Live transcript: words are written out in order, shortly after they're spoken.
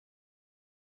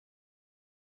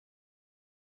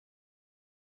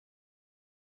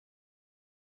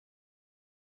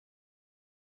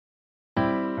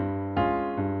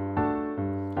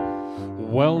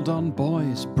Well done,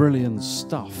 boys. Brilliant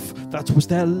stuff. That was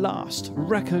their last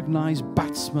recognised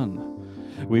batsman.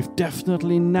 We've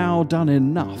definitely now done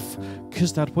enough,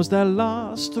 'cause that was their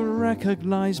last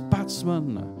recognised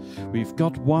batsman. We've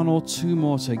got one or two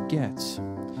more to get,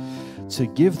 to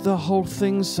give the whole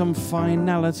thing some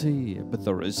finality, but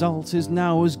the result is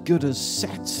now as good as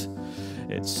set.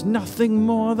 It's nothing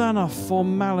more than a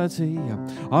formality.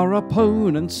 Our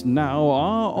opponents now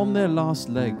are on their last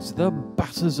legs. The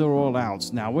batters are all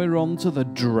out. Now we're on to the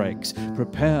dregs.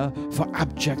 Prepare for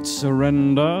abject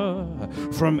surrender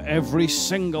from every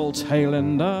single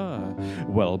tail-ender.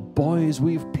 Well, boys,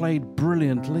 we've played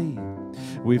brilliantly.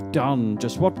 We've done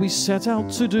just what we set out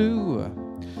to do.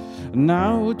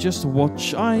 Now just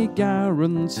watch, I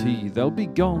guarantee they'll be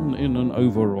gone in an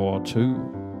over or two.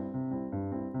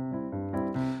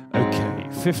 Okay,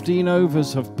 15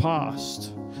 overs have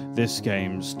passed. This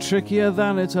game's trickier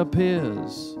than it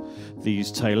appears.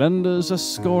 These tailenders are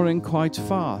scoring quite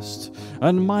fast,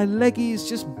 and my leggies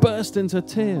just burst into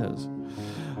tears.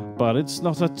 But it's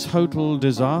not a total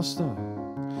disaster.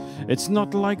 It's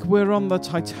not like we're on the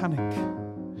Titanic.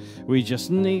 We just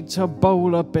need to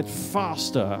bowl a bit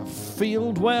faster,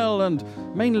 field well, and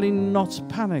mainly not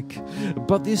panic.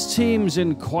 But this team's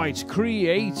in quite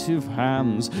creative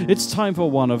hands. It's time for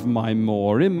one of my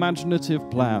more imaginative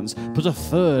plans. Put a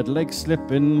third leg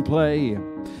slip in play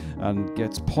and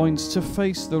get points to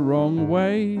face the wrong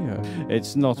way.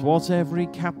 It's not what every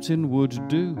captain would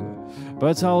do,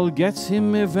 but I'll get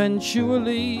him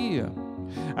eventually.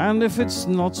 And if it's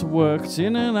not worked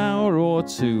in an hour or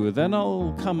two, then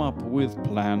I'll come up with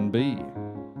plan B.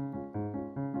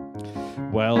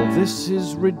 Well, this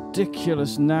is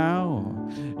ridiculous now.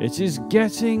 It is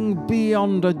getting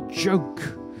beyond a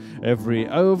joke. Every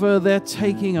over they're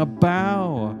taking a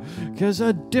bow, 'cause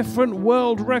a different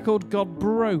world record got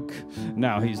broke.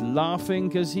 Now he's laughing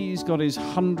 'cause he's got his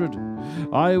 100.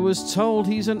 I was told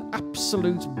he's an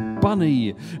absolute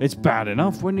bunny. It's bad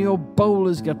enough when your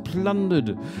bowlers get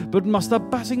plundered, but must the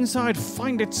batting side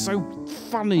find it so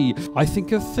funny? I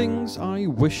think of things I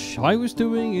wish I was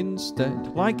doing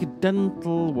instead, like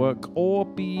dental work or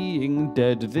being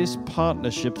dead. This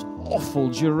partnership's awful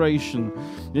duration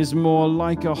is more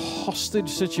like a hostage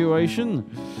situation.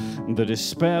 The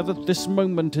despair that this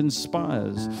moment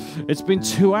inspires. It's been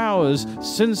 2 hours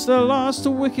since the last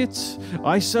wicket.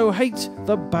 I so hate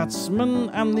the batsmen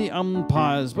and the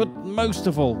umpires, but most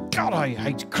of all, God, I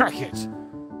hate cricket.